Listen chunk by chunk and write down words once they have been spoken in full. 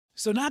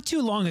So not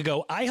too long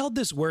ago, I held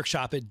this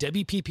workshop at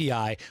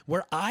WPPI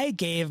where I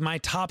gave my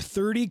top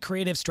 30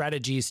 creative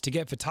strategies to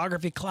get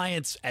photography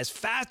clients as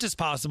fast as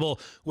possible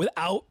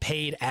without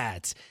paid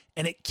ads.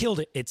 And it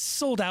killed it. It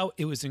sold out.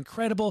 It was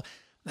incredible.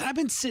 And I've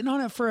been sitting on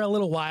it for a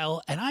little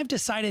while, and I've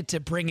decided to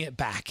bring it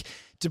back.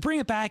 To bring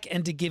it back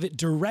and to give it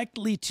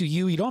directly to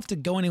you. You don't have to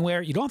go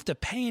anywhere. You don't have to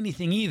pay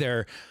anything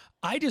either.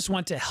 I just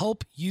want to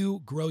help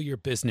you grow your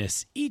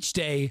business. Each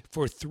day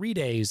for 3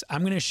 days, I'm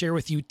going to share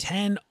with you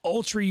 10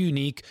 ultra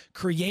unique,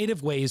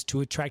 creative ways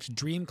to attract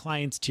dream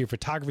clients to your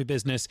photography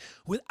business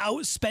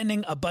without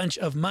spending a bunch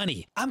of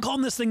money. I'm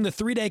calling this thing the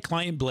 3-day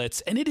client blitz,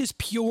 and it is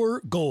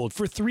pure gold.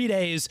 For 3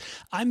 days,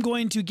 I'm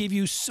going to give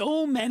you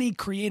so many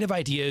creative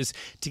ideas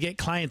to get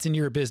clients into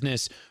your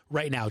business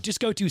right now. Just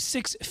go to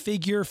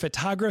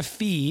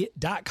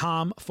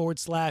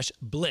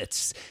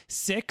sixfigurephotography.com/blitz.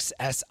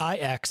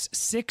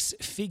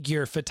 sixfigurephotography.com/blitz.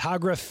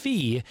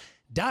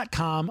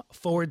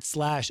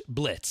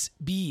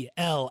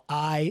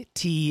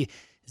 BLITZ.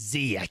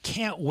 I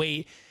can't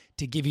wait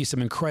to give you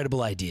some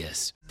incredible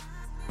ideas.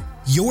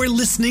 You're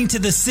listening to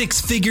the Six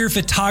Figure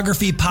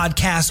Photography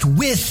Podcast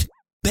with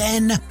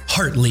Ben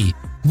Hartley,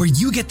 where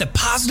you get the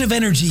positive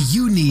energy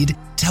you need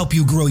to help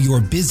you grow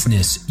your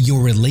business,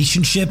 your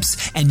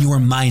relationships, and your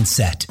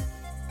mindset.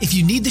 If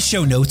you need the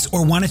show notes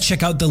or want to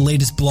check out the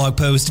latest blog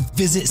post,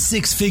 visit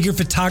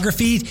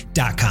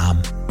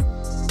sixfigurephotography.com.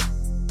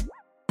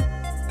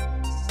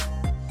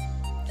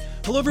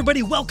 Hello,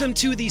 everybody. Welcome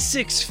to the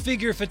Six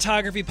Figure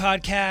Photography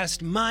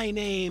Podcast. My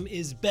name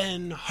is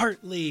Ben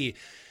Hartley.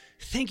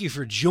 Thank you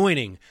for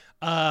joining.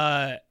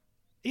 Every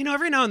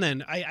now and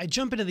then I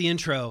jump into the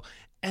intro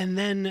and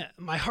then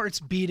my heart's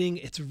beating,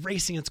 it's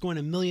racing, it's going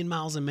a million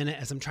miles a minute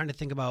as I'm trying to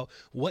think about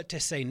what to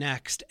say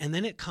next. And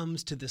then it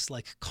comes to this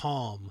like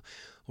calm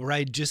where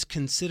I just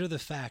consider the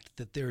fact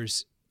that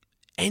there's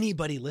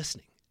anybody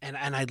listening. And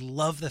I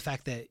love the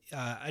fact that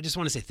I just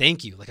want to say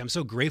thank you. Like, I'm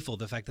so grateful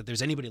the fact that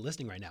there's anybody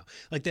listening right now.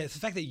 Like the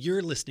fact that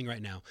you're listening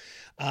right now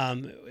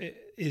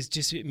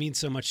it means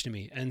so much to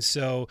me. And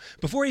so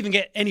before I even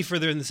get any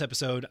further in this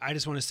episode, I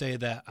just want to say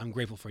that I'm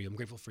grateful for you. I'm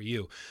grateful for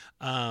you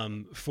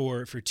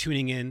for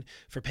tuning in,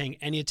 for paying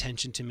any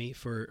attention to me,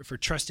 for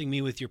trusting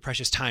me with your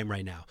precious time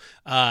right now.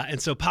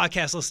 And so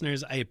podcast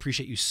listeners, I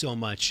appreciate you so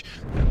much.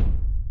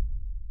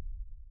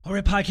 All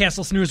right, podcast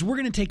listeners, we're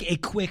going to take a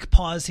quick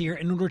pause here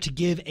in order to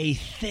give a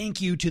thank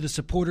you to the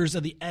supporters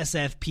of the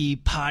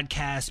SFP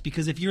podcast,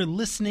 because if you're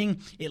listening,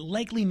 it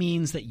likely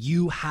means that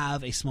you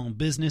have a small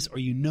business or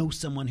you know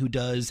someone who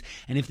does.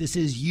 And if this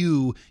is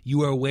you,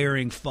 you are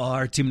wearing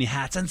far too many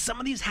hats. And some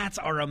of these hats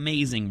are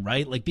amazing,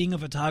 right? Like being a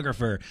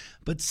photographer,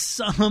 but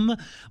some,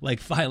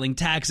 like filing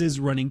taxes,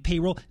 running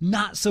payroll,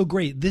 not so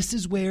great. This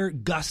is where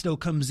Gusto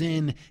comes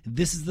in.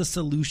 This is the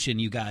solution,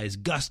 you guys.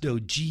 Gusto,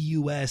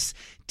 Gusto.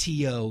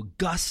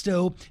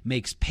 Gusto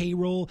makes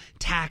payroll,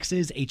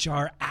 taxes,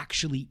 HR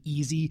actually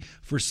easy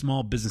for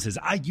small businesses.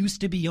 I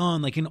used to be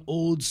on like an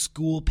old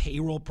school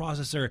payroll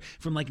processor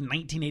from like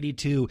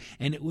 1982,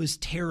 and it was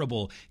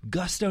terrible.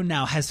 Gusto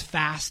now has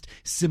fast,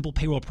 simple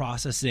payroll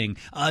processing.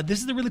 This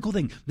is the really cool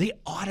thing. They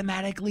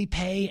automatically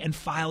pay and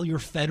file your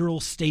federal,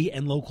 state,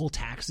 and local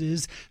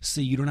taxes,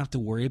 so you don't have to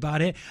worry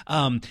about it.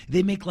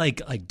 They make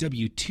like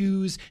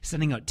W-2s,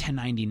 sending out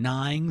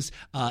 1099s,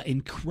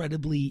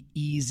 incredibly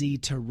easy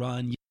to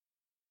run.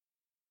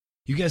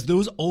 You guys,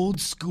 those old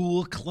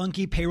school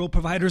clunky payroll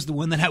providers, the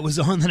one that I was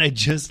on that I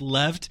just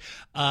left,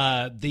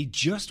 they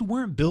just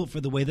weren't built for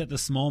the way that the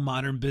small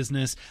modern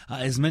business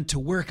is meant to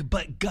work,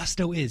 but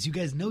Gusto is. You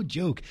guys, no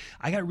joke.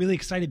 I got really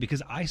excited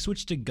because I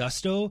switched to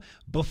Gusto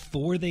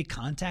before they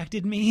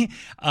contacted me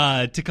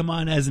to come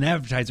on as an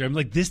advertiser. I'm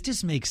like, this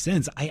just makes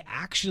sense. I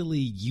actually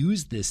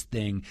use this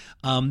thing.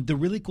 The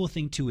really cool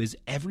thing too is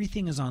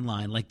everything is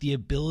online, like the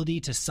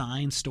ability to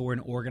sign, store,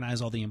 and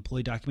organize all the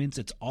employee documents.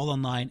 It's all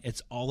online.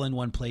 It's all in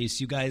one place.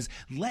 You guys,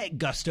 let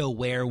Gusto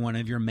wear one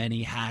of your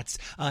many hats.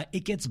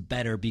 It gets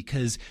better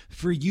because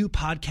for you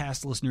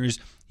podcast listeners,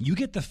 you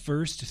get the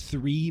first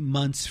 3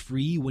 months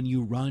free when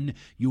you run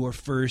your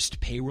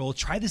first payroll.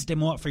 Try this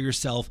demo out for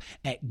yourself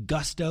at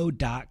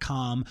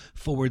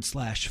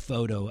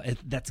gusto.com/photo.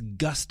 That's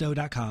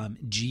gusto.com,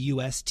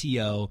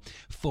 GUSTO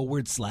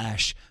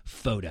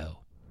 /photo.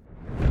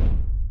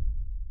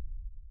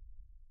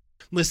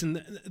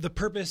 Listen, the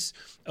purpose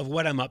of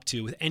what I'm up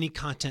to with any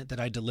content that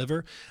I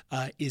deliver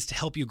is to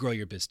help you grow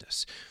your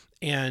business.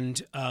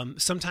 And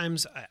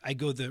sometimes I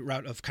go the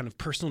route of kind of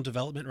personal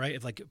development, right?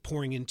 Of like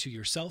pouring into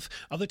yourself.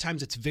 Other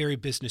times it's very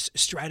business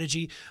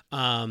strategy.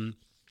 And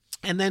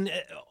then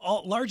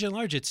large,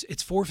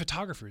 it's for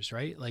photographers,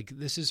 right? Like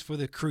this is for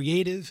the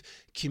creative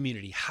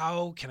community.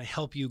 How can I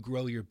help you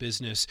grow your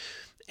business?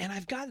 And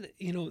I've gotten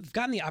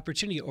the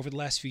opportunity over the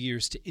last few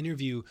years to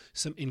interview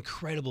some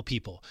incredible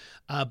people.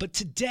 But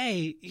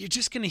today, you're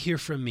just going to hear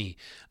from me.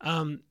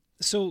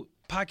 So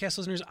podcast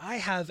listeners, I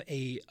have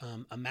a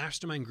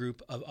mastermind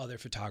group of other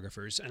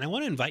photographers, and I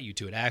want to invite you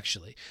to it,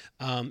 actually.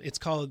 It's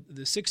called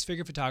the Six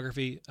Figure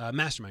Photography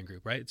Mastermind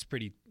Group, right? It's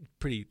pretty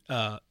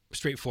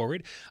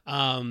straightforward.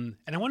 And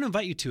I want to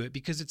invite you to it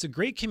because it's a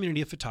great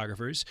community of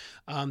photographers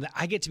that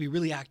I get to be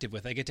really active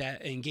with. I get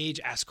to engage,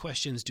 ask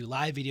questions, do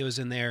live videos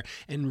in there.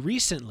 And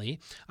recently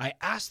I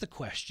asked the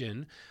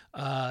question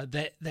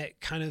that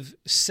kind of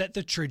set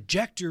the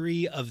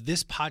trajectory of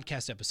this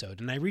podcast episode.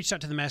 And I reached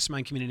out to the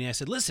mastermind community and I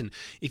said, listen,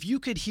 if you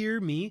could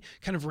hear me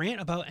kind of rant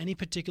about any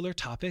particular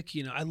topic,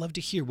 I'd love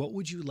to hear, what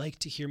would you like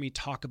to hear me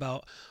talk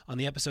about on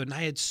the episode? And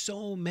I had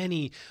so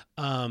many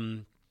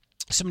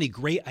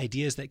great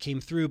ideas that came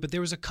through, but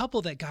there was a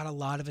couple that got a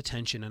lot of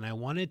attention and I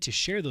wanted to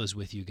share those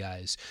with you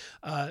guys.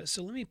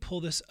 So let me pull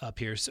this up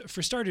here. So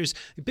for starters,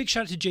 a big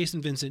shout out to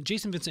Jason Vincent.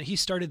 Jason Vincent, he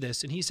started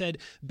this and he said,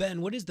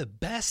 Ben, what is the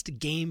best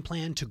game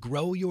plan to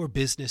grow your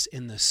business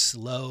in the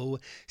slow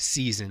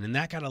season? And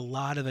that got a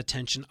lot of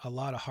attention, a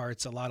lot of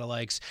hearts, a lot of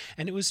likes.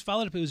 And it was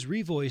followed up, it was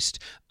revoiced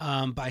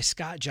by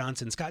Scott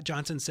Johnson. Scott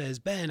Johnson says,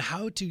 Ben,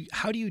 how do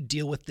you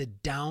deal with the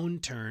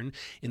downturn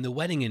in the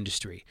wedding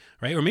industry,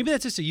 right? Or maybe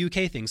that's just a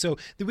UK thing. So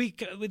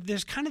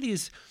there's kind of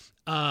these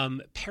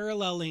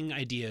paralleling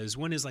ideas.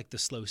 One is like the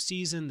slow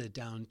season, the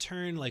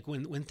downturn. Like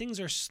when things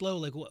are slow,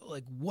 like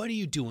what are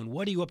you doing?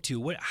 What are you up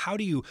to? How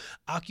do you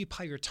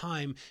occupy your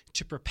time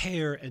to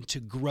prepare and to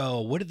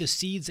grow? What are the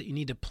seeds that you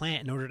need to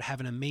plant in order to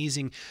have an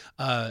amazing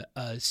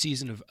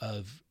season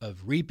of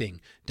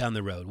reaping down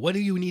the road? What do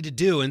you need to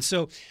do? And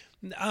so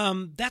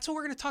that's what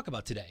we're going to talk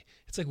about today.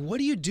 It's like, what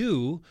do you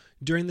do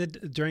during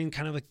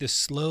kind of like the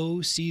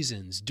slow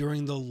seasons,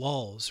 during the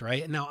lulls,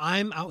 right? Now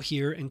I'm out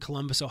here in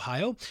Columbus,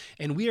 Ohio,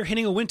 and we are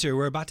hitting a winter.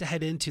 We're about to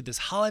head into this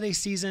holiday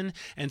season.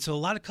 And so a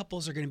lot of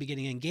couples are going to be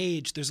getting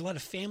engaged. There's a lot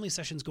of family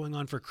sessions going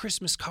on for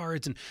Christmas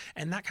cards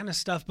and that kind of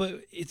stuff.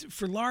 But it's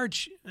for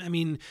large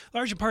in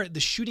part, the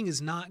shooting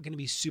is not going to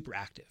be super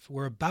active.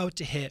 We're about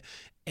to hit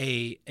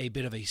a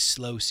bit of a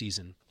slow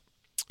season.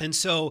 And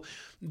so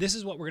this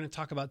is what we're going to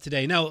talk about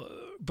today. Now,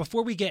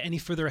 before we get any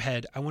further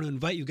ahead, I want to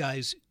invite you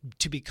guys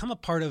to become a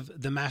part of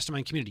the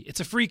mastermind community. It's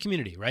a free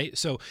community, right?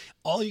 So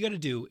all you got to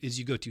do is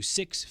you go to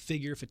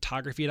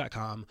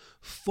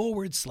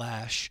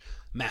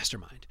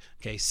sixfigurephotography.com/mastermind.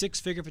 Okay,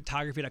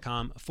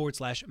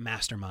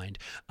 sixfigurephotography.com/mastermind.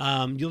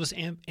 You'll just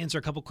answer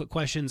a couple quick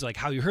questions like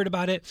how you heard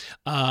about it,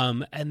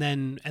 and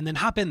then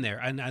hop in there.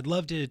 And I'd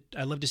love to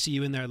see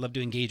you in there. I'd love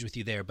to engage with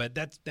you there. But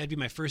that'd be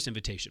my first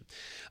invitation.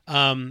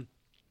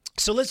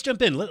 So let's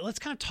jump in. Let's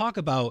kind of talk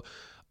about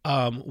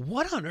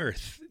what on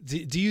earth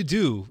do you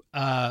do,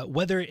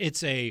 whether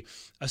it's a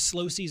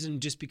slow season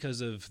just because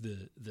of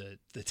the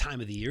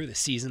time of the year, the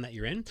season that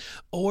you're in,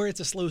 or it's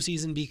a slow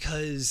season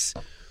because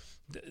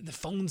the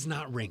phone's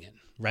not ringing,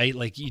 right?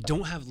 Like you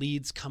don't have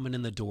leads coming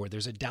in the door.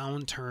 There's a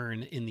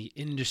downturn in the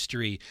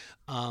industry.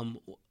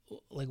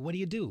 Like what do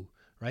you do,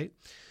 right?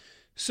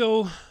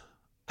 So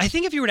I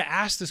think if you were to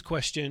ask this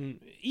question,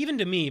 even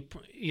to me,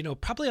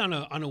 probably on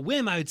a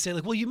whim, I would say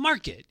like, well, you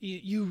market,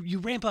 you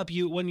ramp up.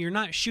 When you're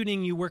not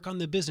shooting, you work on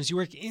the business. You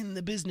work in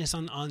the business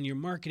on your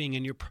marketing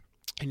and your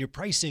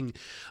pricing.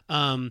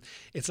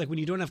 It's like when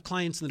you don't have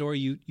clients in the door,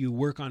 you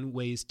work on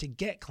ways to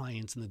get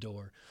clients in the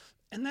door.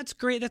 And that's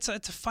great. That's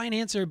a fine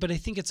answer, but I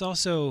think it's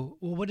also,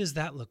 well, what does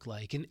that look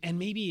like? And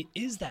maybe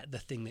is that the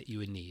thing that you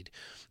would need?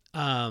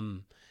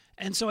 And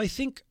so I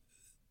think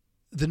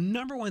the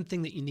number one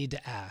thing that you need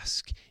to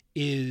ask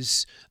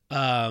is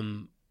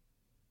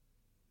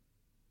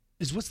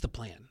what's the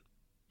plan,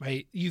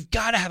 right? You've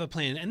got to have a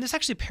plan. And this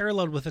actually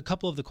paralleled with a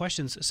couple of the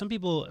questions. Some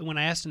people, when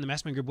I asked in the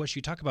mastermind group, what should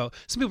you talk about?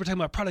 Some people were talking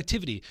about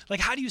productivity. Like,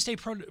 how do you stay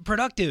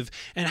productive?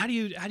 And how do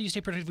you stay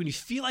productive when you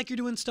feel like you're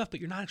doing stuff, but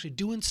you're not actually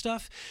doing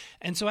stuff?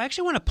 And so I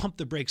actually want to pump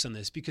the brakes on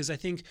this because I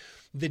think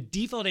the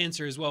default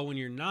answer is, well, when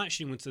you're not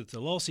shooting, when it's the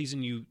lull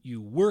season,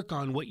 you work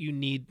on what you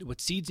need, what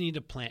seeds you need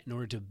to plant in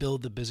order to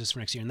build the business for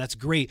next year. And that's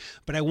great.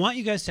 But I want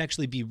you guys to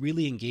actually be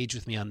really engaged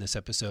with me on this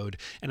episode.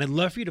 And I'd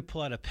love for you to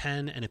pull out a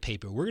pen and a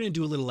paper. We're going to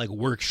do a little like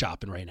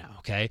workshopping right now.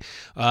 Okay.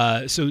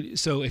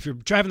 So if you're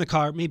driving the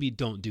car, maybe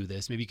don't do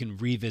this. Maybe you can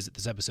revisit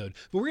this episode,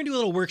 but we're going to do a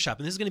little workshop,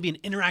 and this is going to be an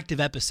interactive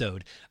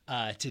episode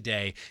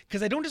today.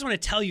 Cause I don't just want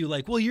to tell you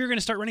like, well, you're going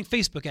to start running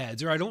Facebook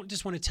ads, or I don't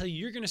just want to tell you,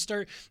 you're going to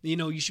start,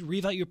 you should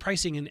reevaluate your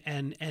pricing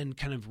and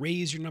kind of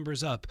raise your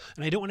numbers up.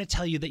 And I don't want to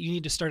tell you that you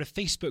need to start a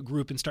Facebook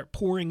group and start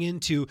pouring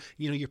into,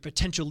 your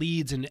potential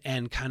leads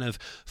and kind of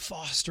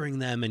fostering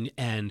them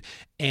and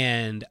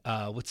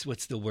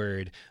what's the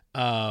word?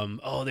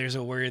 There's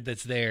a word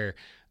that's there.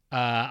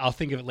 I'll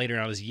think of it later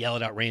and I'll just yell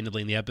it out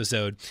randomly in the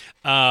episode.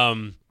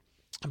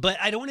 But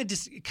I don't want to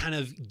just kind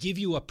of give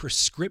you a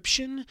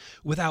prescription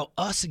without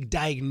us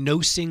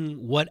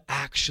diagnosing what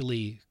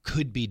actually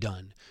could be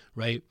done,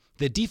 right?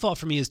 The default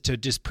for me is to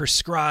just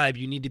prescribe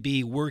you need to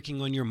be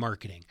working on your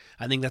marketing.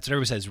 I think that's what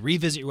everyone says.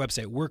 Revisit your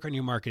website, work on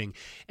your marketing.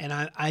 And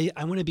I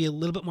want to be a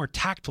little bit more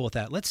tactful with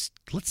that. Let's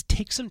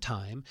take some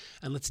time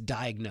and let's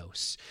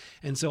diagnose.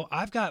 And so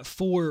I've got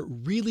 4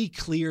 really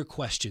clear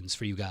questions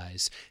for you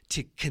guys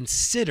to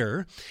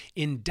consider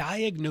in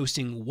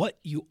diagnosing what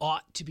you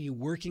ought to be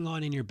working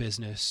on in your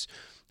business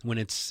when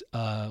it's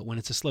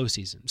a slow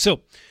season. So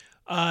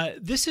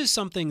this is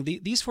something,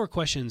 these 4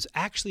 questions,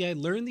 actually I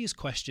learned these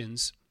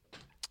questions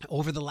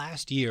over the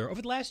last year,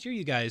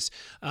 you guys,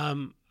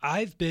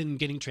 I've been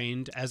getting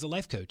trained as a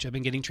life coach. I've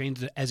been getting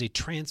trained as a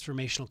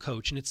transformational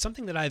coach. And it's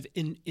something that I've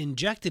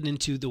injected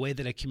into the way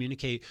that I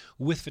communicate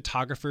with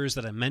photographers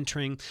that I'm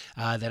mentoring,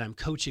 that I'm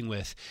coaching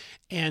with.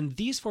 And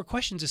these 4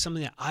 questions is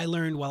something that I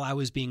learned while I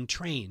was being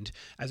trained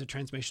as a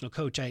transformational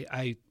coach.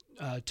 I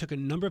took a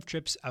number of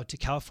trips out to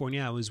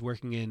California. I was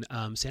working in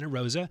Santa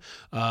Rosa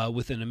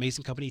with an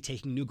amazing company,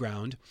 Taking New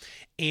Ground.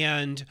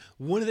 And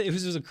it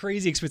was a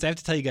crazy experience. I have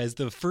to tell you guys,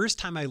 the first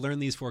time I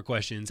learned these 4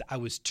 questions, I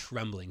was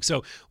trembling.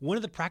 So one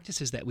of the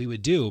practices that we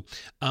would do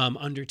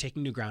under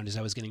Taking New Ground as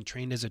I was getting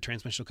trained as a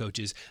transformational coach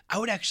is I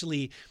would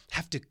actually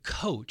have to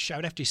coach. I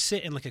would have to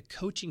sit in like a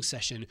coaching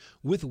session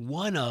with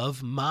one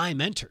of my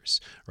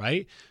mentors,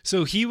 right?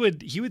 So he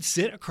would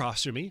sit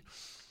across from me,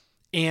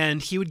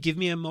 and he would give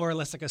me a more or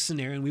less like a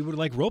scenario, and we would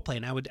like role play,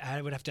 and I would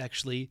have to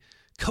actually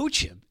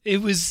coach him.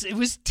 It was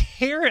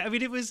terrible. I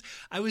mean,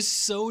 I was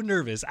so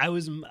nervous. I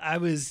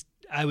was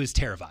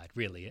terrified,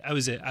 really. I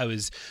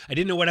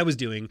didn't know what I was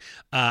doing.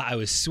 I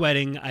was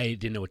sweating. I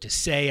didn't know what to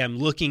say. I'm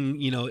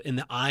looking, in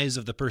the eyes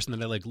of the person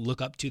that I like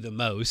look up to the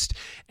most,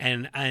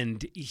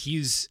 and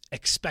he's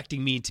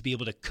expecting me to be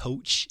able to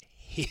coach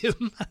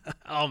him.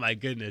 Oh my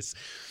goodness.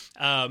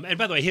 And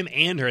by the way, him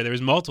and her, there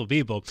was multiple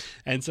people.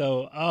 And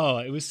so,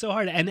 it was so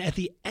hard. And at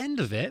the end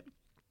of it,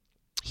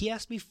 he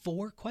asked me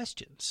 4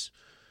 questions,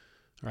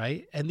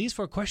 right? And these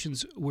 4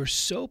 questions were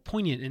so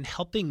poignant in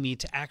helping me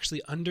to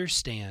actually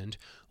understand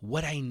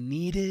what I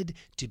needed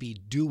to be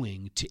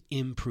doing to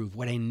improve,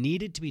 what I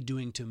needed to be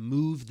doing to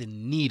move the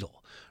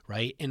needle,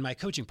 right, in my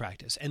coaching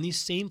practice. And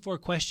these same 4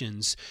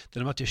 questions that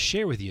I'm about to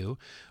share with you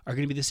are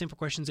going to be the same 4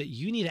 questions that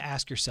you need to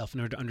ask yourself in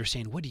order to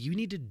understand what do you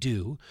need to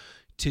do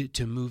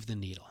to move the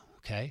needle.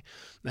 Okay.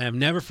 And I've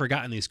never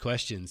forgotten these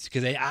questions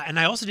because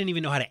I also didn't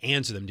even know how to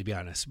answer them, to be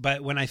honest.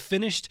 But when I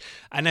finished,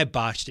 and I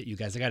botched it, you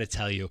guys, I got to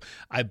tell you,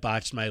 I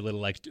botched my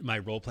little, my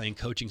role playing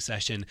coaching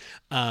session.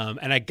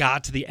 And I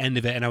got to the end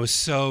of it, and I was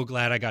so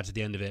glad I got to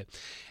the end of it.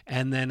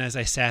 And then as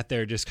I sat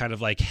there, just kind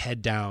of like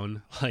head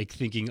down, like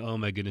thinking, oh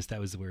my goodness, that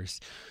was the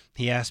worst.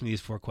 He asked me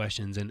these 4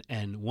 questions,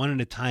 and one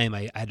at a time,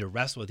 I had to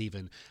wrestle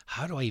with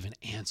how do I even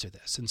answer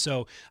this? And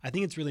so I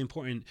think it's really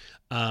important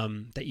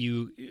that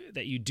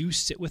you do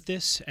sit with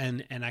this,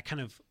 and I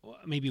kind of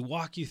maybe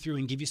walk you through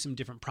and give you some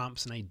different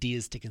prompts and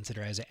ideas to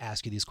consider as I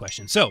ask you these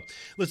questions. So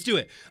let's do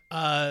it.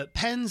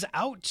 Pens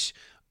out.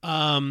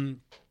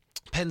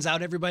 Pens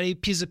out, everybody.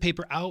 Piece of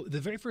paper out.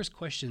 The very first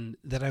question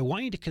that I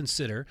want you to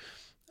consider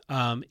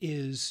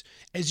is,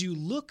 as you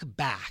look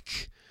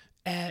back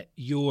at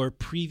your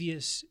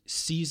previous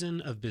season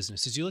of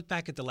business, as you look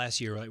back at the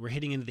last year, right, we're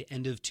hitting into the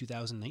end of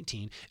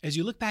 2019, as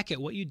you look back at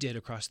what you did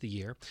across the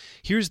year,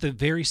 here's the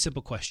very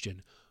simple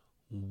question: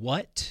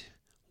 what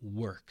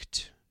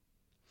worked?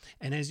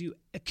 And as you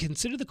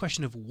consider the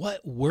question of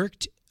what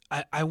worked,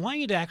 I want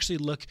you to actually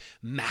look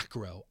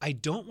macro. I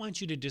don't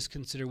want you to just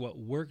consider what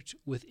worked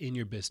within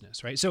your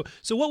business, right? So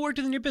what worked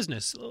within your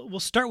business? We'll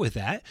start with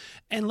that.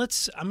 And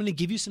I'm going to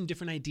give you some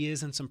different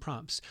ideas and some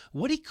prompts.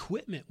 What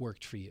equipment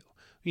worked for you?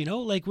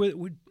 Like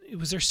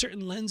was there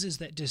certain lenses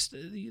that just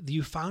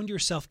you found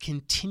yourself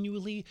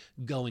continually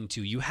going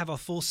to? You have a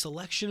full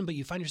selection, but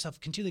you find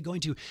yourself continually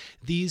going to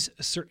these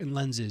certain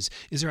lenses.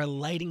 Is there a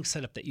lighting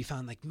setup that you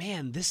found like,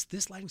 man,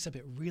 this lighting setup,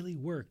 it really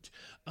worked?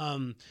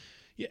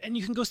 Yeah, and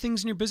you can go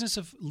things in your business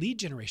of lead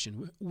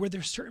generation. Were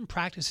there certain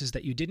practices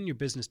that you did in your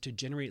business to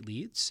generate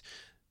leads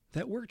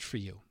that worked for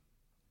you?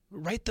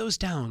 Write those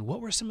down.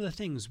 What were some of the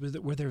things?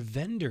 Were there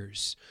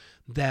vendors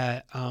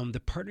that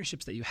the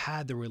partnerships that you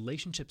had, the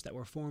relationships that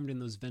were formed in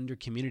those vendor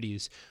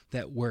communities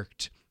that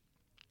worked?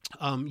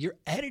 Your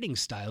editing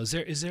style,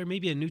 is there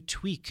maybe a new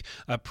tweak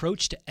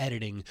approach to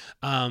editing?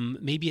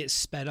 Maybe it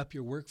sped up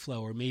your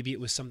workflow, or maybe it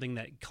was something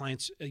that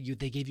clients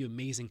they gave you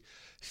amazing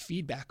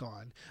feedback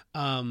on.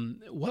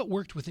 What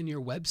worked within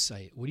your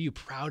website? What are you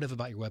proud of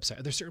about your website?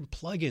 Are there certain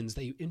plugins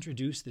that you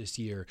introduced this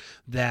year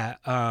that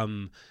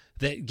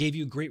gave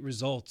you great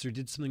results, or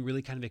did something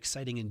really kind of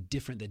exciting and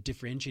different that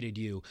differentiated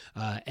you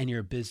and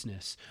your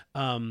business?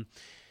 And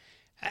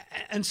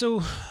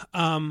so,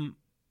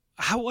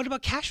 what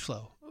about cash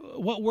flow?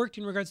 What worked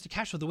in regards to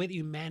cash flow, the way that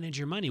you manage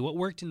your money? What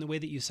worked in the way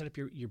that you set up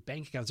your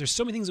bank accounts? There's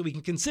so many things that we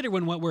can consider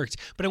when what worked,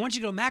 but I want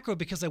you to go macro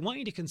because I want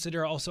you to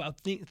consider also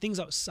things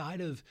outside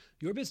of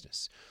your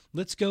business.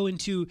 Let's go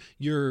into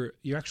your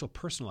actual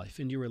personal life,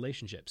 into your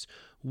relationships.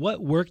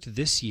 What worked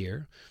this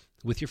year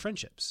with your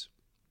friendships?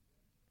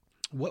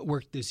 What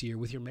worked this year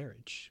with your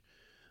marriage?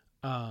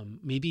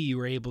 Maybe you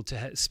were able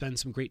to spend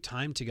some great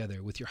time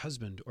together with your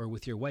husband or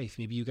with your wife.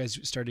 Maybe you guys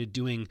started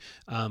doing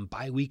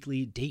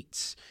bi-weekly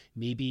dates.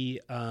 Maybe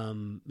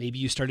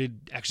you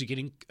started actually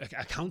getting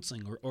a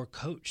counseling or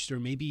coached, or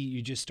maybe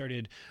you just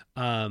started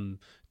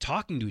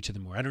talking to each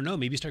other more. I don't know.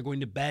 Maybe you started going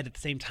to bed at the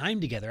same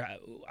time together.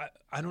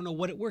 I don't know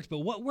what it worked, but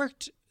what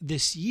worked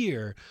this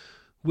year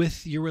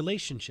with your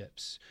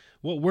relationships?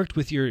 What worked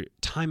with your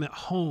time at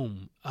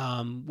home?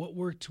 What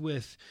worked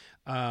with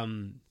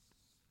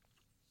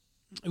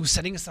it was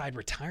setting aside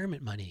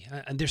retirement money.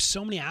 And there's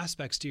so many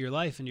aspects to your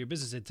life and your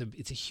business.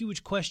 It's a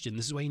huge question.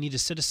 This is why you need to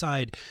set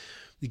aside,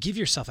 give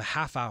yourself a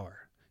half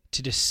hour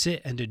to just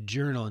sit and to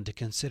journal and to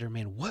consider,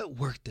 man, what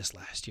worked this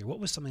last year? What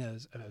was something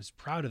I was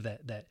proud of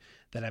that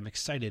I'm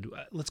excited?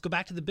 Let's go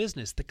back to the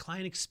business, the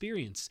client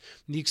experience,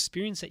 the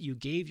experience that you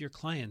gave your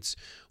clients.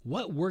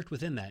 What worked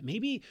within that?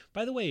 Maybe,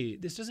 by the way,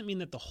 this doesn't mean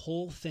that the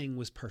whole thing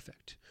was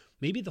perfect.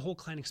 Maybe the whole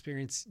client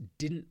experience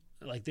didn't,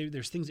 like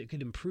there's things that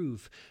could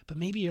improve, but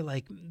maybe you're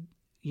like,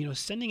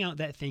 sending out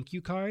that thank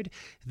you card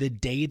the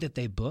day that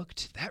they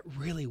booked, that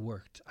really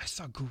worked. I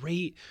saw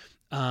great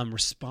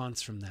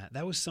response from that.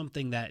 That was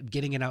something that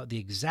getting it out the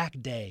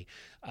exact day,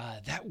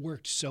 that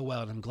worked so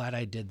well. And I'm glad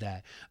I did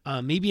that.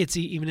 Maybe it's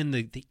even in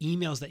the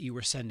emails that you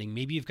were sending.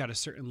 Maybe you've got a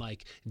certain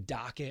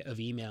docket of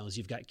emails.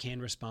 You've got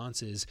canned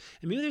responses.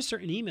 And maybe there's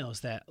certain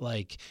emails that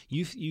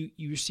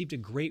you received a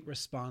great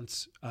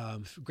response,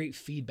 great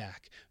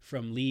feedback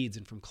from leads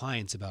and from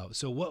clients about.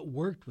 So what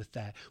worked with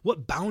that?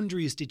 What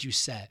boundaries did you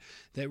set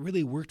that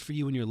really worked for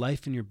you in your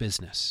life and your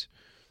business?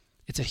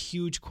 It's a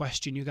huge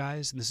question, you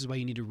guys, and this is why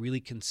you need to really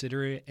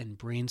consider it and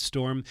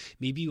brainstorm.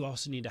 Maybe you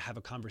also need to have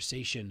a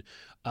conversation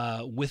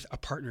with a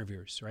partner of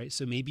yours, right?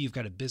 So maybe you've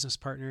got a business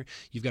partner,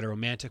 you've got a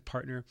romantic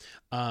partner,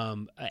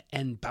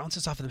 and bounce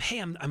this off of them.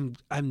 Hey,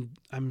 I'm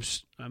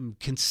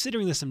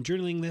considering this. I'm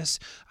journaling this.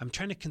 I'm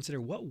trying to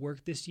consider what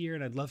worked this year,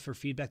 and I'd love for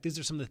feedback. These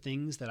are some of the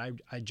things that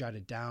I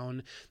jotted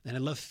down, and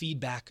I'd love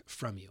feedback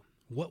from you.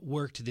 What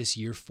worked this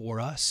year for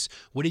us?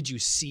 What did you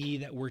see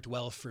that worked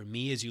well for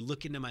me as you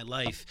look into my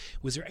life?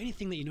 Was there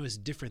anything that is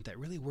different that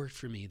really worked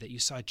for me, that you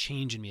saw a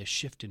change in me, a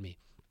shift in me?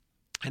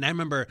 And I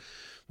remember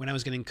when I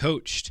was getting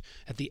coached,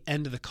 at the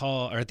end of the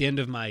call, or at the end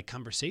of my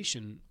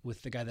conversation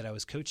with the guy that I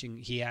was coaching,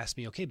 he asked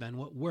me, okay, Ben,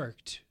 what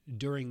worked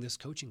during this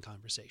coaching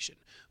conversation?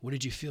 What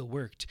did you feel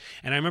worked?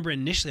 And I remember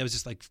initially I was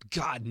just like,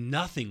 God,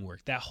 nothing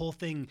worked. That whole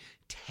thing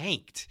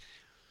tanked.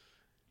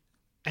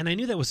 And I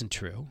knew that wasn't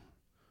true.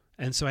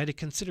 And so I had to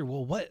consider,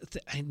 well,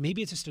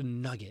 maybe it's just a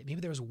nugget.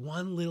 Maybe there was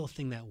one little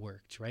thing that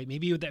worked, right?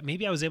 Maybe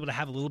I was able to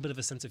have a little bit of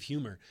a sense of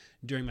humor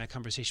during my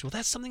conversation. Well,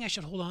 that's something I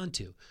should hold on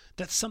to.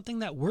 That's something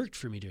that worked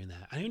for me during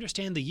that. I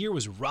understand the year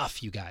was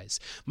rough, you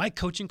guys. My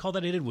coaching call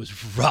that I did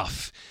was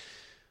rough.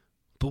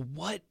 But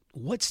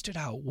what stood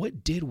out?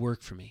 What did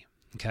work for me?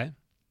 Okay?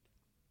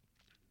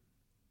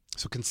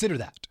 So consider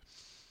that.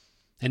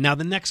 And now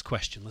the next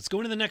question. Let's go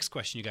into the next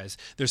question, you guys.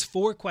 There's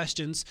 4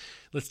 questions.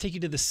 Let's take you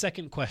to the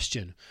second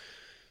question.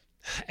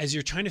 As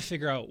you're trying to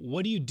figure out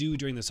what do you do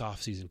during this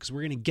off season, because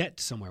we're going to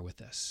get somewhere with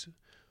this.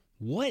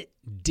 What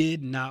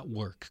did not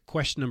work?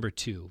 Question number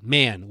 2.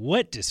 Man,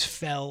 what just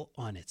fell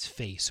on its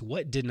face?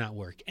 What did not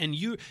work? And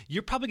you're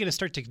probably going to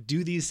start to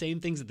do these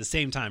same things at the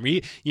same time.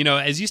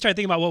 As you start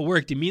thinking about what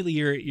worked,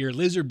 immediately your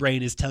lizard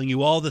brain is telling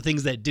you all the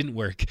things that didn't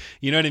work.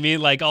 You know what I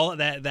mean? Like all of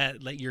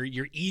that like your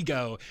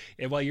ego,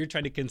 and while you're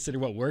trying to consider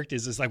what worked,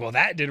 is just like, well,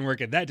 that didn't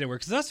work and that didn't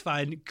work. So that's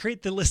fine.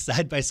 Create the list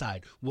side by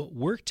side. What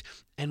worked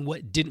and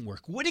what didn't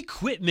work? What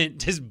equipment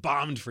just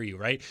bombed for you,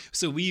 right?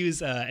 So we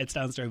use at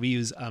Downstar, we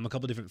use a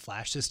couple different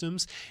flash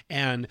systems,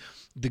 and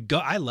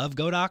I love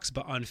Godox,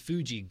 but on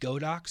Fuji,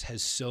 Godox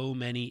has so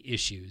many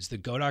issues. The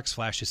Godox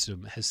flash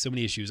system has so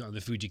many issues on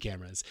the Fuji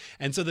cameras,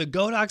 and so the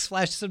Godox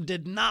flash system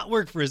did not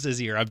work for us this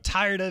year. I'm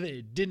tired of it.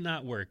 It did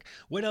not work.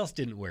 What else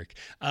didn't work?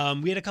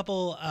 We had a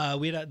couple.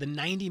 We had the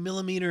 90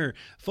 millimeter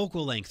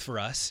focal length for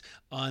us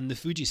on the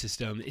Fuji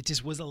system. It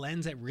just was a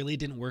lens that really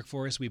didn't work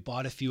for us. We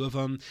bought a few of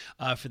them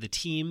for the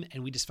team,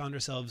 and we just found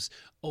ourselves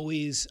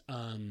always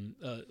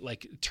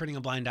like turning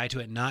a blind eye to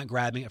it, not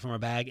grabbing it from our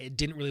bag. It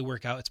didn't really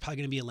work out. It's probably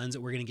going to be a lens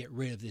that we're going to get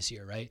rid of this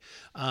year, right?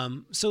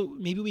 So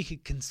maybe we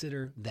could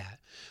consider that.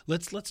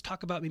 Let's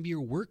talk about maybe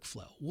your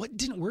workflow. What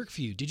didn't work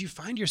for you? Did you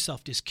find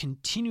yourself just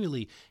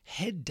continually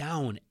head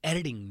down,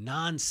 editing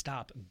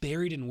nonstop,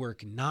 buried in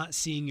work, not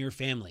seeing your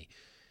family?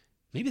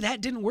 Maybe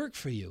that didn't work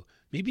for you.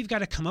 Maybe you've got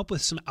to come up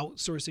with some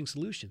outsourcing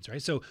solutions,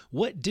 right? So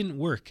what didn't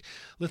work?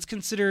 Let's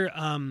consider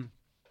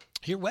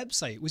your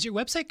website. Was your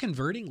website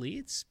converting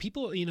leads?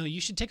 People,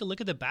 you should take a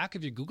look at the back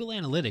of your Google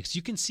Analytics.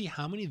 You can see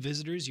how many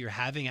visitors you're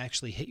having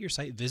actually hit your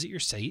site, visit your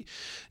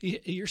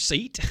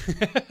site.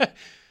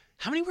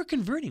 How many were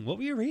converting? What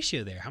were your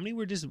ratio there? How many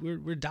were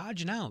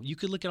dodging out? You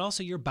could look at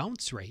also your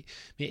bounce rate.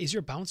 Is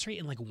your bounce rate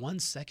in like 1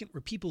 second?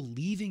 Were people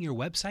leaving your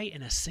website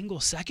in a single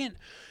second?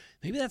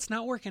 Maybe that's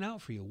not working out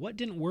for you. What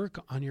didn't work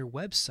on your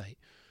website?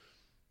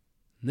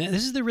 Now,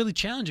 this is the really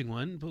challenging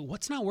one, but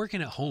what's not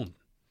working at home?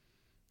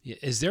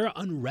 Is there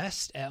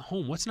unrest at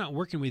home? What's not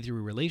working with your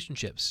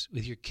relationships,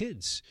 with your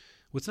kids?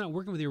 What's not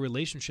working with your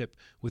relationship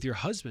with your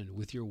husband,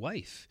 with your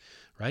wife,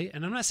 right?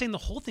 And I'm not saying the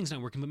whole thing's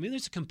not working, but maybe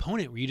there's a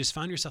component where you just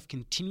found yourself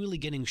continually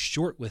getting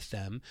short with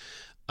them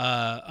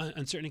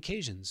on certain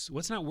occasions.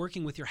 What's not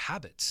working with your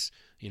habits,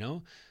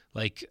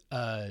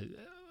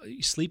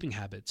 sleeping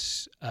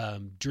habits,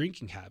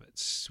 drinking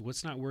habits?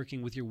 What's not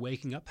working with your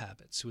waking up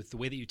habits, with the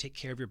way that you take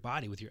care of your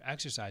body, with your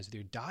exercise, with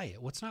your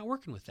diet? What's not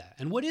working with that?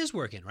 And what is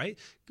working, right?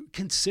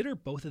 Consider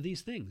both of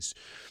these things.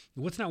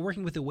 What's not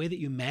working with the way that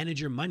you manage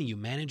your money, you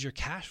manage your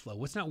cash flow?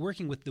 What's not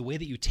working with the way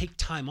that you take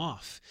time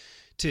off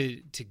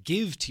to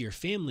give to your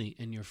family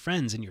and your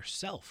friends and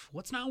yourself?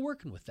 What's not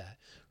working with that,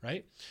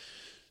 right?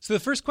 So the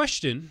first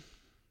question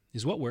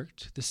is what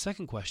worked. The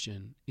second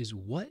question is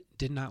what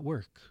did not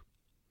work.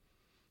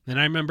 And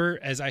I remember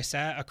as I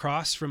sat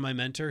across from my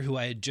mentor who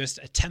I had just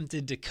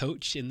attempted to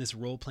coach in this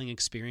role-playing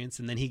experience,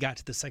 and then he got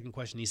to the second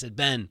question. He said,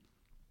 Ben,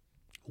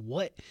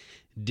 what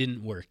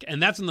didn't work?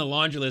 And that's when the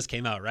laundry list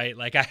came out, right?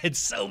 Like I had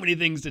so many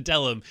things to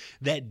tell him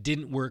that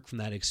didn't work from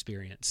that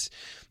experience.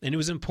 And it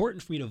was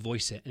important for me to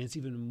voice it. And it's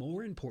even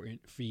more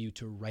important for you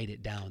to write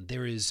it down.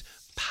 There is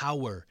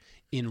power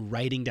in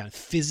writing down,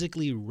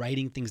 physically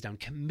writing things down,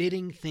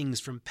 committing things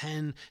from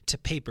pen to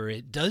paper.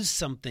 It does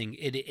something.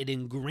 It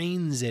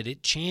ingrains it.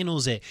 It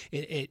channels it.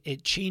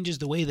 It changes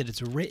the way that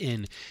it's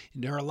written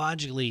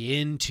neurologically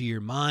into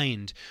your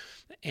mind.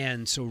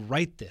 And so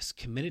write this,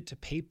 commit it to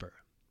paper,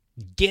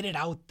 get it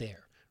out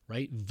there,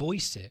 right?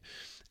 Voice it.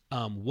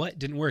 What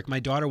didn't work? My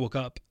daughter woke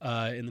up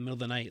in the middle of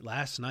the night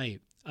last night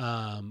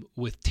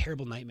with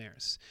terrible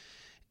nightmares.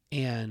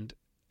 And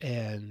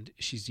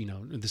she's,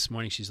 this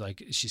morning she's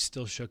like, she's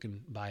still shooken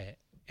by it.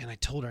 And I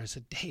told her, I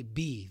said, hey,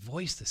 B,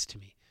 voice this to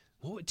me.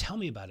 Tell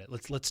me about it.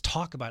 Let's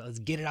talk about it. Let's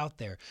get it out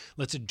there.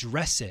 Let's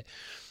address it.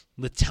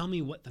 Tell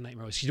me what the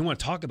nightmare was. She didn't want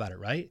to talk about it,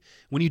 right?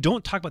 When you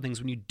don't talk about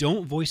things, when you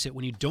don't voice it,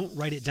 when you don't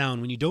write it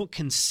down, when you don't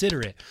consider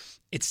it,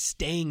 it's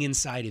staying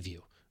inside of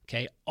you.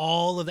 Okay,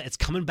 all of that, it's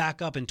coming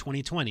back up in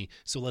 2020.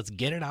 So let's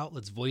get it out,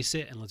 let's voice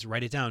it, and let's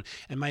write it down.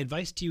 And my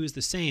advice to you is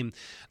the same,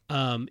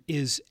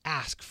 is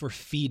ask for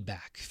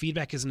feedback.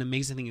 Feedback is an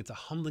amazing thing. It's a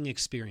humbling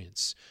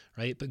experience,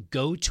 right? But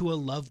go to a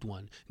loved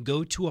one,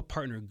 go to a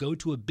partner, go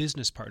to a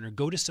business partner,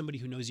 go to somebody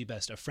who knows you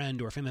best, a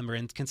friend or a family member,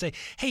 and can say,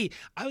 hey,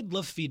 I would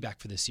love feedback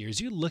for this year. As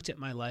you looked at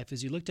my life,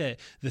 as you looked at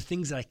the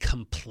things that I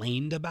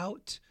complained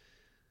about,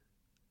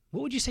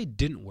 what would you say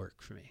didn't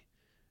work for me?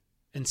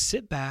 And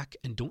sit back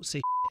and don't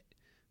say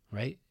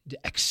right?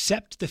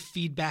 Accept the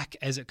feedback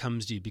as it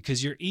comes to you,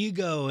 because your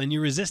ego and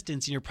your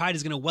resistance and your pride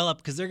is going to well up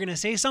because they're going to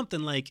say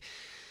something like,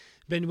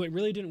 Ben, what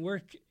really didn't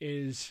work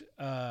is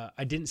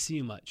I didn't see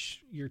you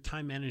much. Your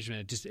time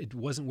management, it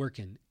wasn't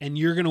working. And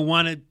you're going to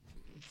want to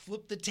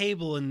flip the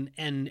table and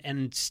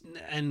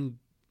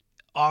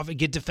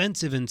get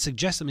defensive and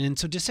suggest something. And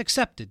so just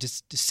accept it.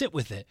 Just sit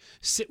with it.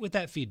 Sit with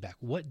that feedback.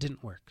 What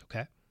didn't work,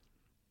 okay?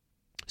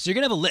 So you're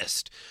going to have a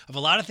list of a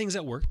lot of things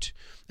that worked,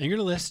 and you're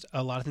going to list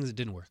a lot of things that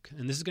didn't work.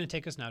 And this is going to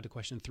take us now to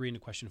question 3 and to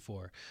question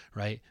 4,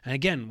 right? And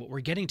again, what we're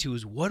getting to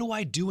is, what do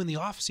I do in the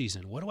off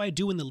season? What do I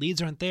do when the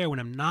leads aren't there, when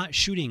I'm not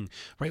shooting,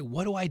 right?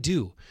 What do I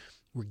do?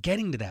 We're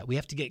getting to that. We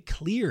have to get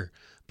clear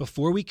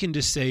before we can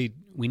just say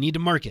we need to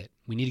market.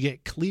 We need to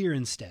get clear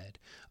instead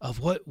of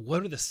what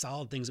are the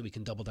solid things that we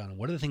can double down on?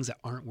 What are the things that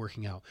aren't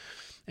working out?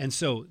 And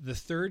so the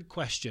third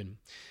question,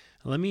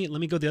 let me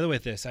go the other way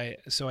with this.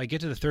 So I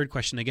get to the third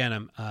question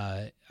again.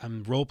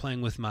 I'm role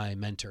playing with my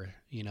mentor,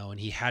 and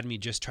he had me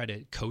just try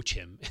to coach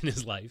him in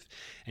his life,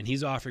 and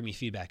he's offering me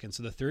feedback. And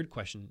so the third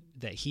question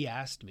that he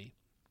asked me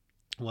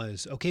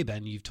was, okay,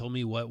 Ben, you've told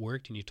me what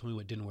worked and you told me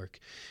what didn't work.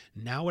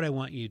 Now what I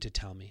want you to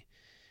tell me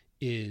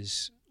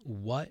is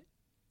what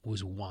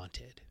was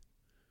wanted.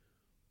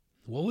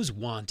 What was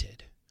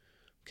wanted?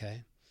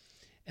 Okay.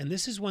 And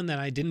this is one that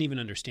I didn't even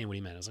understand what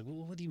he meant. I was like,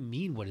 well, what do you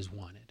mean what is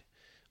wanted?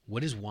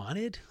 What is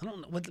wanted? I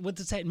don't know. What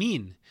does that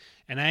mean?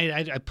 And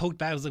I poked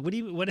back. I was like,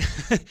 what?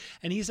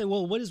 And he said,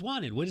 well, what is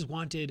wanted? What is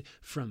wanted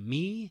from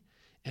me?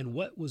 And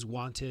what was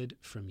wanted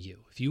from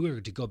you? If you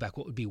were to go back,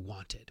 what would be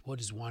wanted? What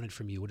is wanted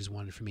from you? What is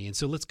wanted from me? And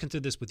so let's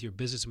consider this with your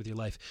business and with your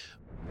life.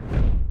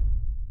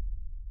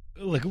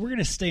 Look, we're going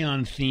to stay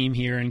on theme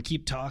here and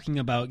keep talking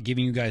about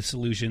giving you guys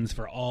solutions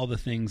for all the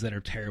things that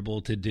are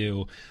terrible to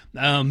do.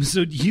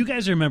 So you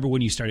guys remember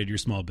when you started your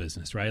small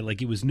business, right?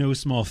 Like, it was no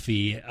small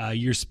fee.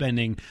 You're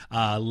spending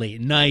late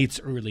nights,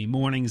 early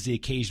mornings, the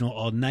occasional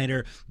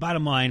all-nighter.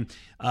 Bottom line,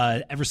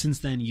 ever since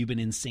then, you've been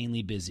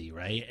insanely busy,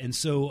 right? And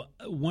so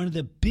one of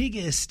the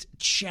biggest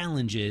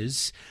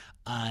challenges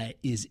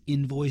is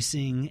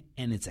invoicing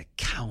and it's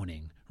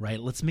accounting. Right?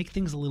 Let's make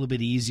things a little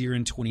bit easier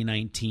in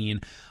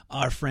 2019.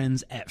 Our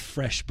friends at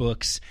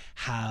FreshBooks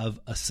have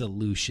a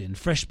solution.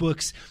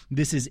 FreshBooks,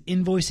 this is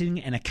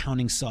invoicing and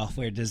accounting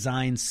software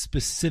designed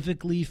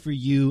specifically for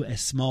you as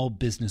small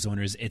business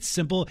owners. It's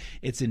simple,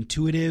 it's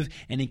intuitive,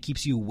 and it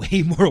keeps you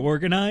way more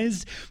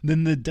organized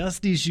than the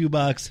dusty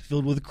shoebox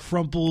filled with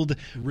crumpled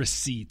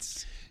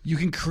receipts. You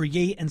can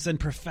create and send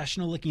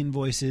professional-looking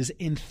invoices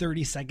in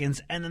 30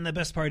 seconds. And then the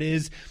best part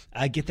is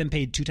get them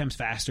paid 2 times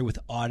faster with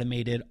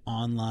automated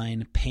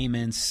online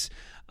payments.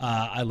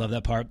 I love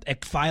that part.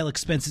 File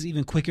expenses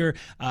even quicker.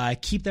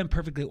 Keep them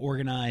perfectly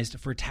organized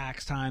for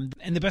tax time.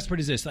 And the best part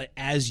is this, like,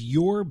 as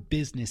your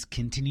business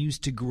continues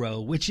to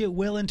grow, which it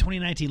will in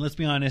 2019, let's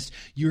be honest,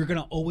 you're going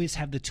to always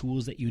have the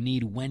tools that you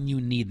need when you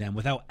need them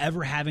without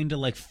ever having to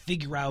like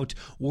figure out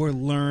or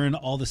learn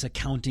all this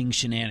accounting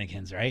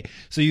shenanigans, right?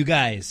 So you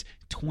guys,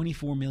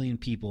 24 million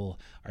people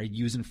are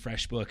using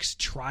FreshBooks.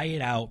 Try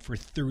it out for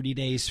 30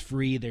 days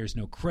free. There's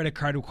no credit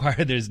card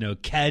required. There's no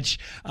catch.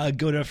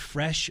 Go to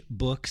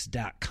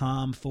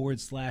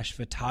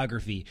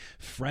freshbooks.com/photography.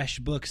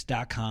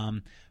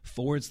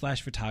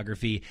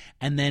 freshbooks.com/photography.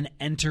 And then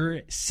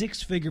enter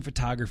six-figure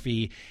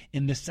photography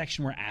in the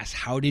section where it asks,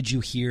 how did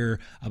you hear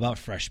about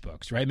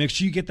FreshBooks, right? Make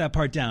sure you get that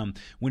part down.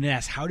 When it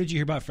asks, how did you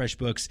hear about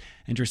FreshBooks,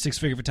 enter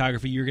six-figure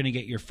photography. You're going to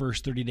get your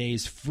first 30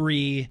 days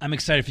free. I'm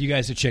excited for you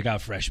guys to check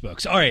out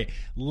FreshBooks. All right,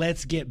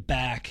 let's get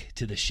back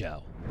to the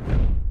show.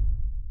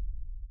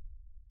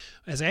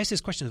 As I ask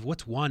this question of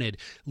what's wanted,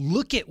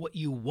 look at what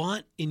you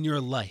want in your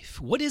life.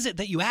 What is it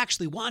that you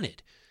actually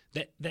wanted?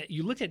 That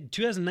you looked at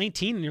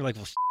 2019 and you're like,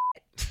 well,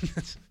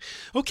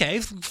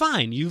 okay,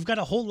 fine. You've got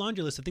a whole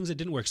laundry list of things that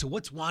didn't work. So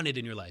what's wanted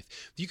in your life?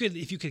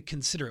 If you could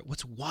consider it,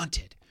 what's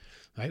wanted,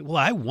 right? Well,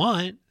 I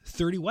want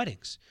 30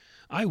 weddings.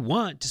 I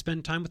want to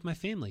spend time with my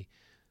family.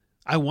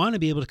 I want to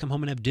be able to come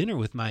home and have dinner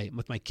with my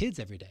kids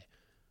every day.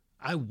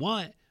 I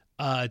want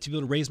to be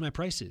able to raise my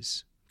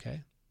prices,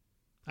 okay?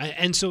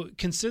 And so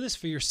consider this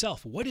for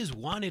yourself. What is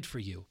wanted for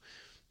you?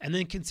 And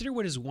then consider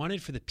what is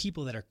wanted for the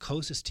people that are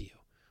closest to you.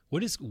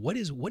 What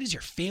does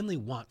your family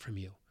want from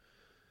you?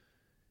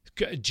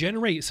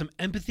 Generate some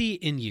empathy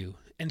in you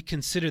and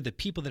consider the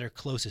people that are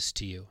closest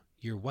to you.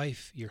 Your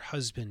wife, your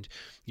husband,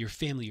 your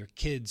family, your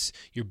kids,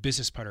 your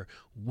business partner.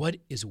 What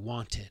is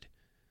wanted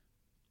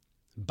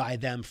by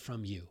them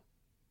from you?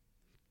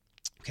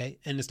 Okay,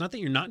 and it's not that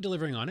you're not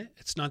delivering on it.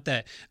 It's not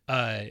that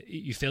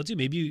you failed to.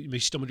 Maybe you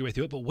stumbled your way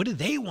through it, but what do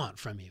they want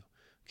from you?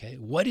 Okay,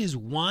 what is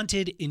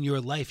wanted in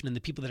your life and in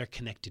the people that are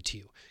connected to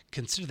you?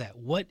 Consider that.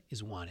 What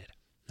is wanted?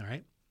 All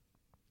right.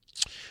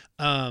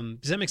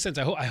 Does that make sense?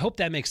 I hope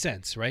that makes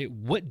sense, right?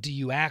 What do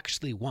you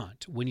actually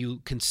want when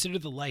you consider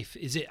the life?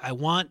 Is it, I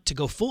want to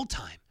go full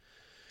time.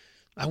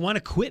 I want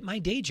to quit my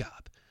day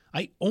job.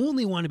 I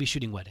only want to be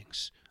shooting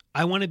weddings.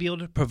 I want to be able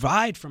to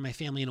provide for my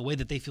family in a way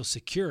that they feel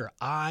secure.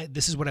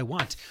 This is what I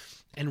want.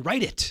 And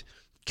write it.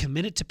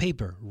 Commit it to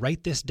paper.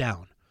 Write this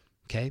down.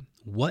 Okay?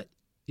 What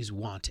is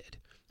wanted?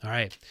 All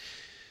right.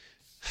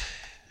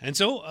 And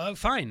so,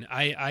 fine.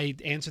 I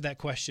answered that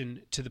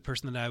question to the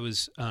person that I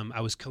was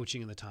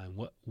coaching at the time.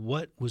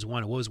 What was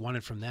wanted? What was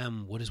wanted from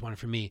them? What is wanted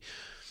from me?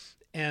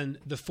 And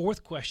the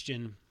fourth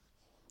question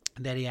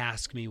that he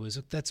asked me was,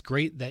 that's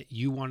great that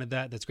you wanted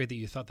that. That's great that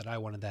you thought that I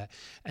wanted that.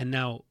 And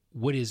now,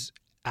 what is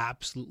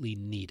absolutely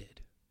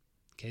needed?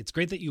 Okay, it's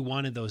great that you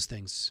wanted those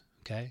things.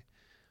 Okay,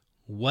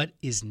 what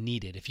is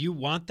needed? If you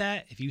want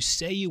that, if you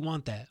say you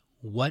want that,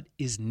 what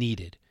is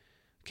needed?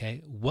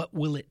 Okay, what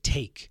will it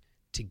take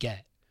to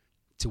get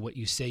to what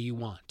you say you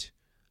want?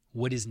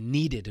 What is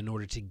needed in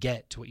order to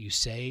get to what you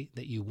say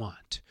that you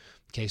want?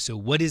 Okay, so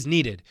what is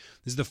needed?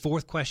 This is the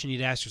fourth question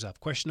you'd ask yourself.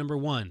 Question number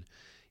one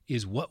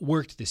is, what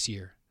worked this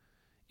year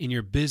in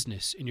your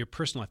business, in your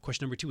personal life?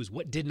 Question number two is,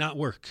 what did not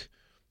work?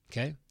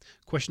 Okay.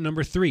 Question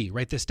number three,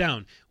 write this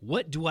down.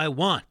 What do I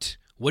want?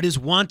 What is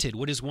wanted?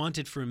 What is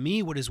wanted for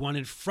me? What is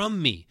wanted from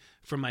me,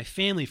 from my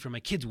family, from my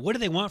kids? What do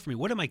they want from me?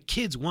 What do my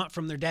kids want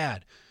from their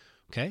dad?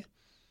 Okay.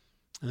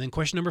 And then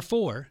question number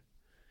four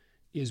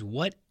is,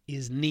 what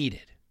is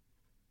needed?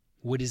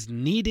 What is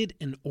needed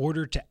in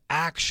order to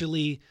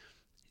actually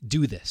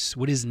do this?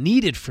 What is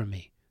needed from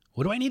me?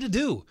 What do I need to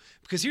do?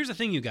 Because here's the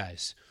thing, you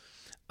guys.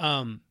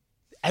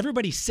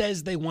 Everybody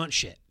says they want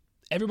shit.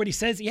 Everybody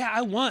says, yeah,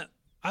 I want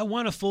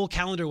a full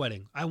calendar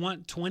wedding. I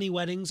want 20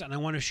 weddings and I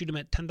want to shoot them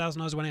at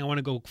 $10,000 a wedding. I want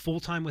to go full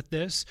time with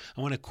this.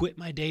 I want to quit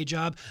my day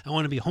job. I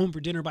want to be home for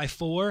dinner by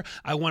 4.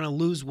 I want to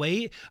lose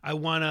weight. I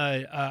want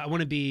to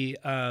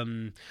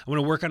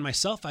work on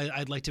myself.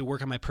 I'd like to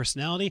work on my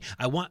personality.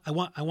 I want.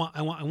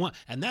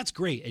 And that's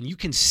great. And you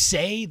can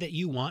say that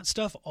you want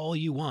stuff all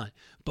you want,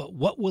 but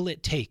what will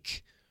it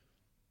take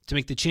to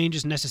make the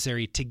changes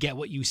necessary to get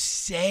what you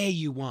say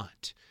you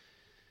want?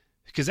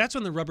 Because that's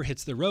when the rubber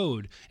hits the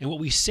road, and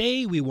what we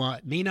say we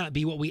want may not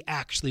be what we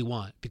actually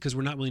want because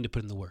we're not willing to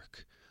put in the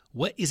work.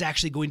 What is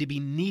actually going to be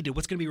needed?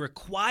 What's going to be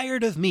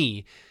required of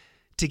me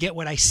to get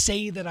what I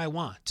say that I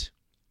want?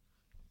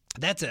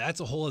 That's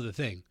a whole other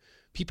thing.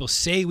 People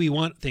say we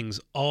want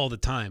things all the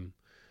time.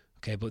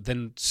 Okay, but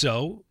then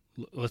so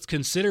let's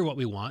consider what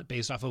we want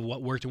based off of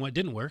what worked and what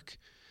didn't work.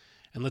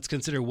 And let's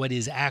consider what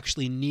is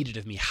actually needed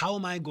of me. How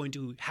am I going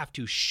to have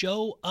to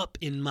show up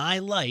in my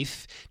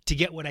life to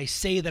get what I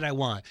say that I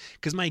want?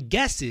 Because my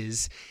guess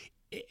is,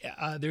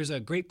 there's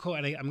a great quote,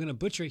 and I'm going to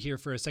butcher it here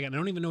for a second. I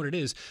don't even know what it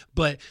is,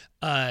 but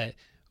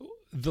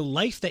the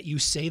life that you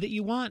say that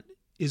you want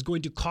is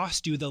going to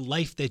cost you the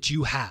life that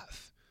you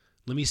have.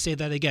 Let me say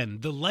that again.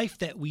 The life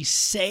that we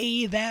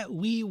say that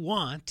we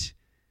want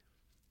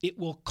it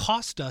will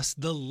cost us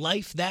the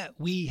life that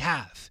we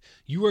have.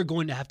 You are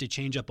going to have to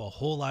change up a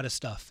whole lot of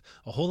stuff,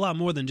 a whole lot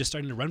more than just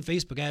starting to run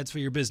Facebook ads for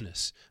your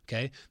business,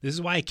 okay? This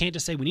is why I can't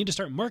just say we need to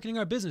start marketing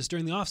our business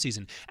during the off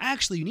season.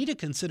 Actually, you need to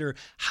consider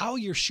how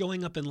you're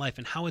showing up in life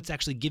and how it's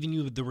actually giving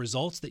you the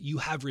results that you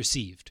have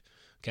received,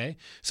 okay?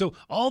 So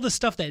all the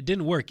stuff that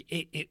didn't work,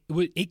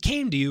 it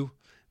came to you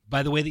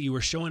by the way that you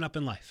were showing up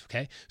in life,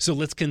 okay? So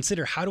let's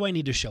consider, how do I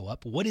need to show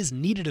up? What is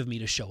needed of me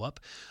to show up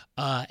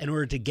in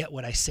order to get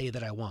what I say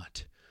that I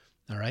want?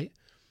 All right.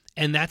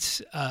 And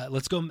that's,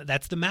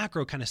 that's the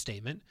macro kind of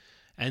statement.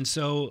 And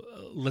so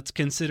let's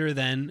consider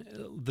then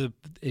the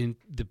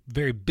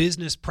very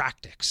business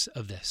practice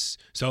of this.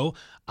 So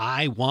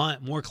I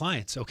want more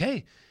clients.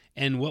 Okay.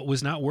 And what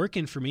was not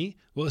working for me?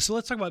 Well, so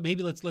let's talk about,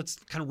 maybe let's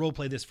kind of role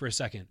play this for a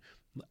second.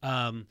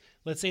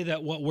 Let's say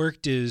that what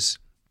worked is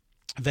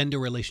vendor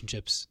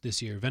relationships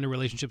this year. Vendor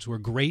relationships were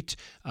great,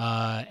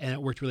 and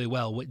it worked really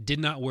well. What did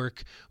not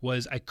work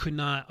was I could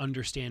not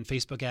understand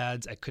Facebook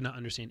ads, I could not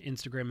understand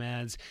Instagram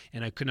ads,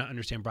 and I could not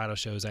understand bridal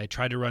shows. I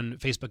tried to run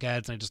Facebook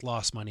ads and I just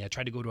lost money. I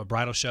tried to go to a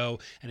bridal show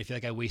and I feel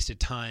like I wasted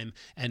time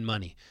and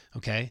money,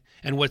 okay?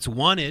 And what's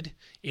wanted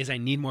is I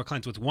need more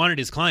clients. What's wanted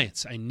is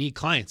clients. I need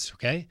clients,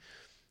 okay?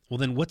 Well,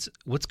 then what's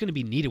going to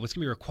be needed? What's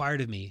going to be required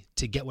of me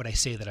to get what I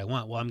say that I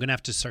want? Well, I'm going to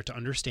have to start to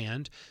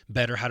understand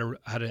better how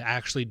to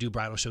actually do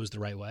bridal shows the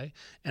right way,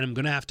 and I'm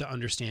going to have to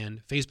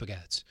understand Facebook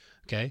ads.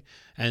 Okay,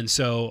 and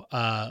so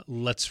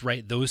let's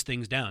write those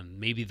things down.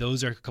 Maybe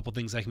those are a couple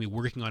things I can be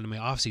working on in my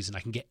off season.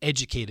 I can get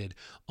educated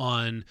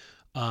on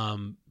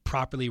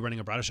properly running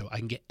a bridal show. I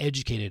can get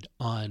educated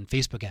on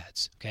Facebook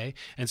ads. Okay,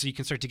 and so you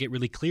can start to get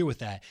really clear with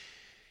that.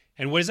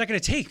 And what is that going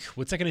to take?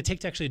 What's that going to take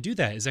to actually do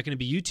that? Is that going to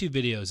be YouTube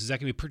videos? Is that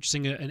going to be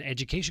purchasing an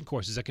education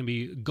course? Is that going to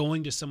be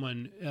going to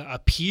someone, a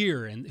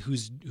peer, and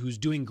who's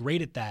doing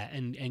great at that,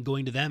 and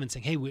going to them and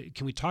saying, hey,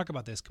 can we talk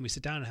about this? Can we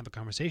sit down and have a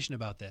conversation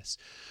about this?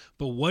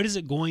 But what is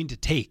it going to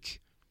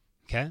take?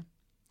 Okay?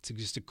 It's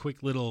just a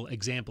quick little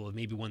example of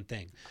maybe one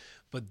thing.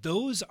 But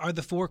those are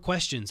the 4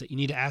 questions that you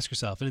need to ask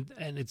yourself.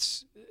 And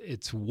it's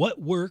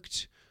what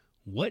worked,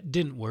 what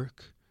didn't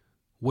work,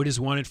 what is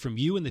wanted from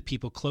you and the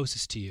people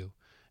closest to you,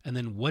 and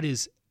then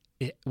what's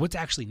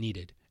actually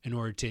needed in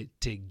order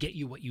to get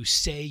you what you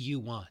say you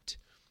want.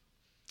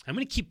 I'm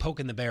going to keep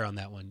poking the bear on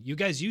that one. You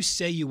guys, you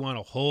say you want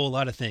a whole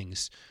lot of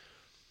things,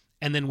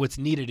 and then what's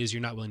needed is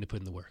you're not willing to put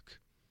in the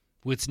work.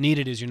 What's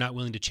needed is you're not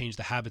willing to change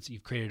the habits that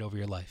you've created over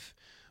your life.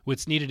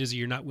 What's needed is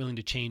you're not willing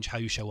to change how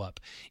you show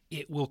up.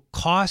 It will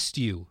cost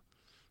you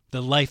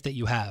the life that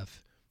you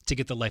have to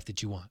get the life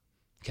that you want,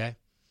 okay?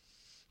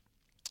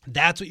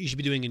 That's what you should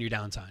be doing in your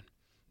downtime.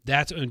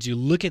 That's when you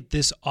look at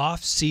this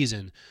off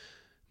season.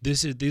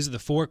 These are the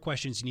 4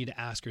 questions you need to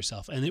ask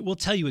yourself, and it will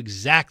tell you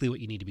exactly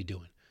what you need to be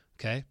doing.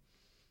 Okay,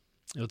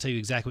 it'll tell you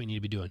exactly what you need to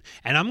be doing.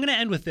 And I'm going to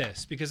end with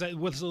this because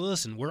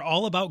listen, we're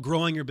all about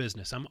growing your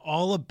business. I'm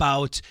all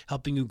about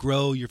helping you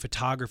grow your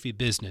photography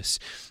business,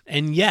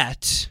 and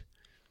yet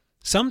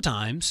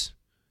sometimes,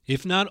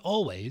 if not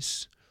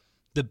always,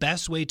 the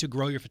best way to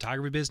grow your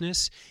photography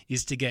business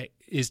is to get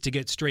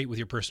straight with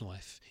your personal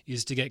life,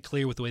 is to get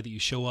clear with the way that you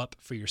show up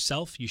for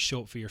yourself, you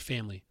show up for your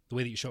family, the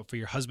way that you show up for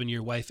your husband,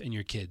 your wife, and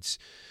your kids.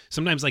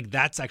 Sometimes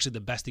that's actually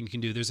the best thing you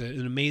can do. There's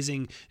an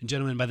amazing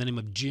gentleman by the name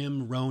of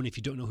Jim Rohn. If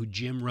you don't know who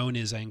Jim Rohn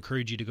is, I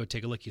encourage you to go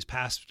take a look. He's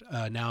passed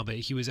now, but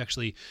he was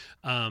actually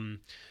I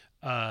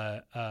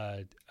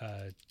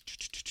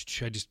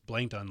just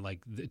blanked on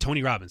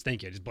Tony Robbins.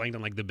 Thank you. I just blanked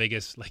on the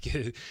biggest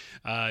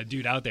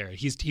dude out there.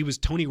 He was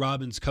Tony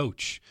Robbins'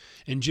 coach.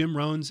 And Jim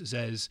Rohn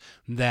says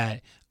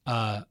that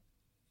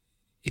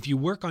if you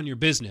work on your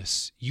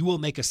business, you will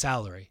make a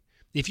salary.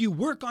 If you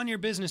work on your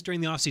business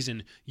during the off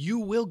season, you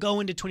will go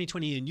into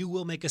 2020 and you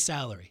will make a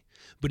salary.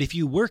 But if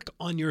you work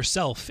on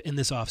yourself in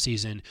this off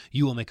season,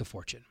 you will make a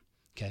fortune.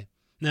 Okay.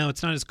 Now,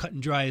 it's not as cut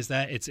and dry as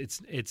that.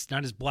 It's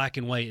not as black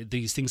and white.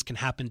 These things can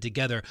happen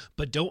together,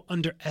 but don't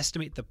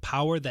underestimate the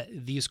power that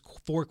these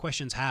 4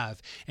 questions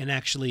have in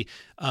actually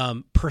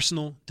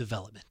personal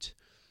development,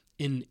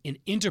 in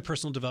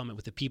interpersonal development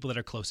with the people that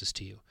are closest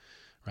to you,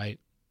 right?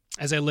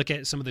 As I look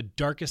at some of the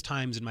darkest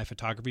times in my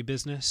photography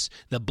business,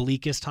 the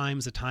bleakest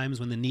times, the times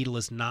when the needle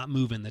is not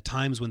moving, the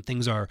times when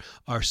things are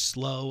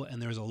slow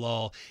and there's a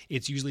lull,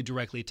 it's usually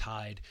directly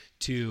tied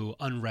to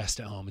unrest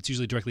at home. It's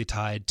usually directly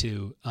tied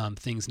to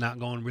things not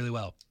going really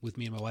well with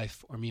me and my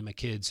wife, or me and my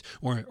kids,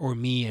 or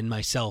me and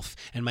myself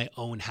and my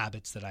own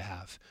habits that I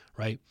have,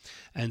 right?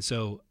 And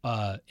so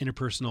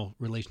interpersonal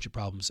relationship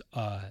problems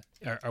are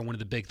one of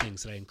the big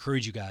things that I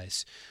encourage you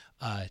guys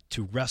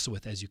to wrestle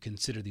with as you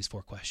consider these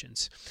 4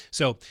 questions.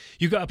 So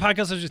you got a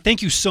podcast listeners,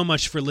 thank you so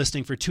much for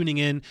listening, for tuning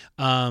in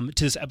to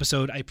this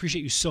episode. I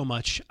appreciate you so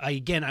much.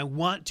 I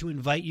want to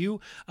invite you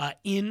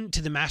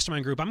into the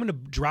mastermind group. I'm going to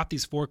drop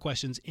these 4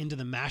 questions into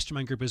the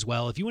mastermind group as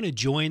well. If you want to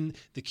join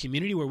the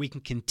community where we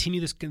can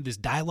continue this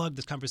dialogue,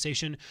 this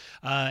conversation,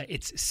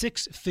 it's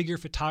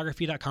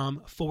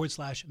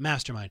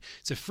sixfigurephotography.com/mastermind.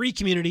 It's a free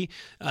community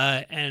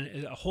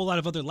and a whole lot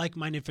of other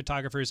like-minded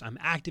photographers. I'm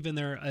active in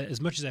there as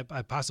much as I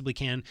possibly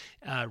can.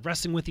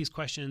 wrestling with these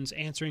questions,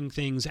 answering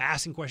things,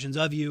 asking questions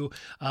of you,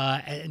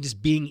 and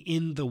just being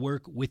in the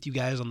work with you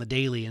guys on the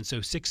daily. And so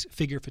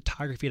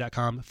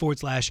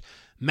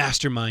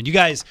sixfigurephotography.com/mastermind. You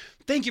guys,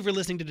 thank you for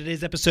listening to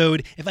today's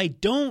episode. If I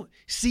don't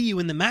see you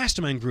in the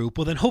mastermind group,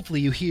 well, then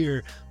hopefully you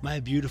hear my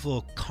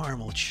beautiful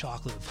caramel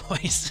chocolate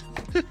voice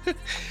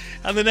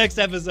on the next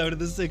episode of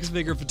the Six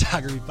Figure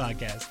Photography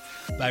Podcast.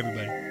 Bye,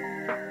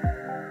 everybody.